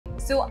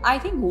So I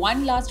think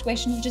one last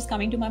question which is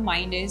coming to my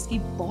mind is कि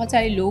बहुत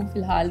सारे लोग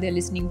फिलहाल they're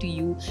listening to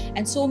you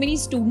and so many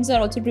students are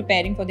also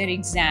preparing for their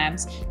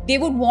exams. They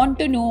would want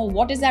to know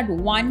what is that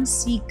one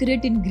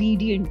secret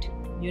ingredient,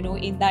 you know,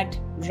 in that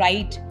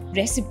right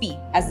recipe,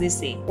 as they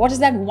say. What is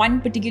that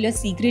one particular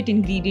secret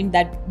ingredient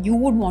that you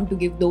would want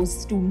to give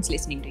those students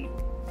listening to you?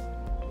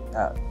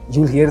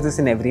 You'll hear this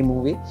in every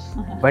movie,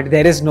 but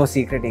there is no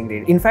secret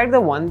ingredient. In fact, the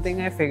one thing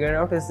I figured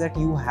out is that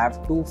you have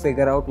to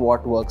figure out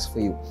what works for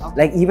you. Okay.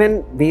 Like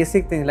even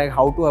basic things like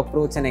how to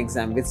approach an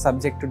exam, which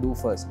subject to do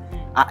first.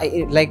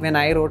 Like when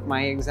I wrote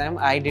my exam,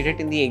 I did it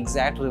in the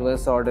exact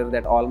reverse order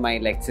that all my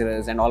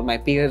lecturers and all my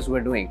peers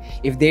were doing.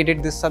 If they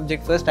did this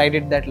subject first, I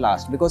did that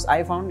last because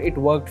I found it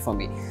worked for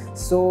me.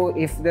 So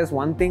if there's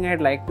one thing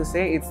I'd like to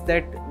say, it's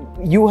that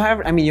you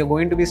have, I mean, you're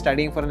going to be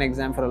studying for an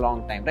exam for a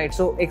long time, right?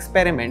 So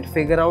experiment,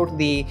 figure out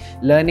the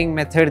learning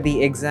method,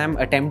 the exam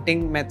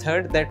attempting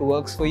method that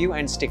works for you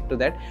and stick to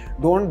that.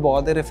 Don't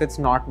bother if it's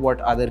not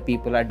what other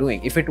people are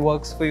doing. If it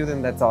works for you,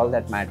 then that's all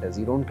that matters.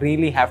 You don't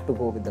really have to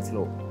go with the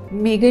flow.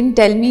 Meghan,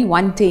 tell me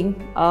one thing.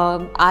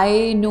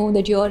 I know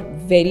that you're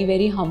very,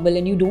 very humble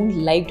and you don't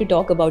like to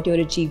talk about your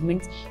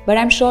achievements, but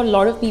I'm sure a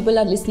lot of people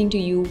are listening to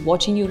you,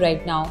 watching you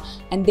right now,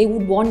 and they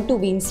would want to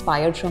be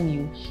inspired from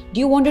you. Do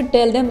you want to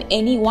tell them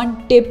any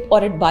one tip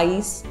or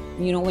advice?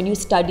 You know, when you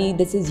study,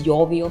 this is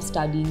your way of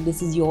studying,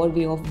 this is your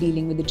way of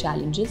dealing with the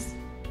challenges?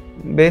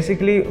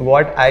 Basically,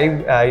 what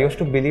I used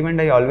to believe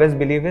and I always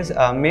believe is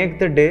make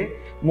the day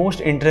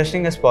most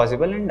interesting as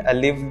possible and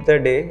live the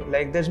day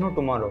like there's no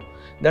tomorrow.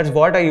 That's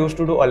what I used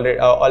to do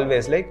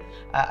always. Like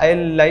I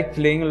like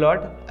playing a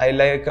lot, I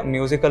like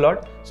music a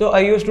lot, so I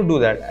used to do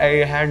that.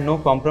 I had no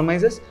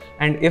compromises,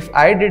 and if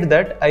I did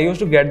that, I used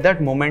to get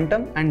that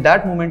momentum, and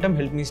that momentum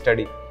helped me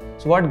study.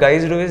 So what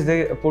guys do is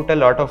they put a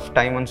lot of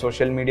time on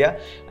social media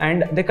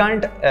and they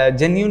can't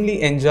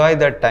genuinely enjoy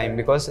that time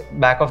because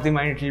back of the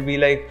mind it will be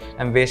like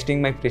I'm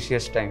wasting my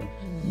precious time.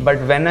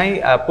 But when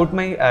I put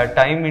my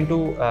time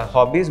into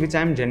hobbies which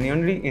I'm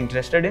genuinely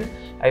interested in,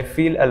 I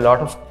feel a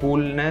lot of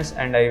coolness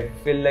and I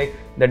feel like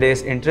the day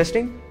is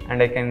interesting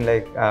and I can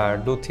like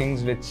do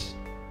things which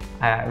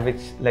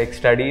like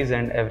studies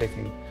and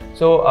everything.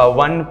 So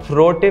one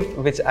pro tip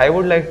which I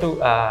would like to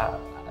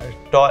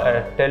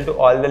tell to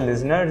all the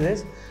listeners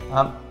is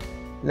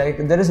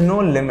like there is no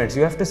limits.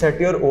 You have to set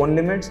your own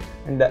limits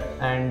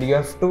and you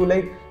have to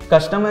like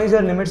customize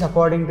your limits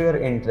according to your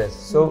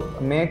interests. So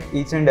make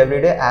each and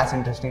every day as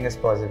interesting as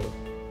possible.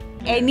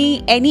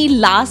 Any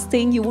last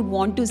thing you would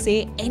want to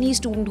say any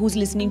student who's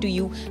listening to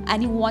you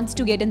and he wants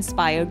to get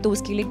inspired, तो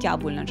उसके लिए क्या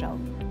बोलना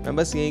चाहोगे? मैं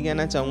बस यही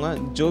कहना चाहूँगा,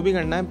 जो भी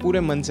करना है पूरे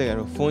मन से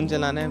करो. फ़ोन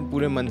चलाना है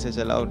पूरे मन से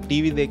चलाओ,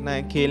 टीवी देखना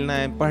है, खेलना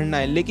है, पढ़ना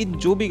है, लेकिन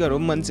जो भी करो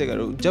मन से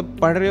करो. जब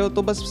पढ़ रहे हो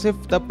तो बस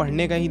सिर्फ तब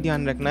पढ़ने का ही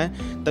ध्यान रखना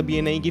है, तब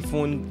ये नहीं कि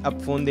अब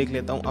फ़ोन देख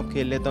लेता हूँ, अब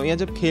खेल लेता हूँ, या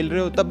जब खेल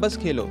रहे हो तब बस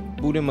खेलो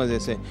पूरे मज़े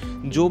से.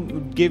 जो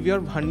give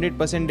your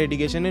 100%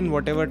 dedication in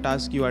what ever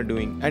task you are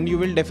doing and you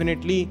will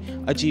definitely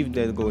achieve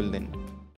that goal then.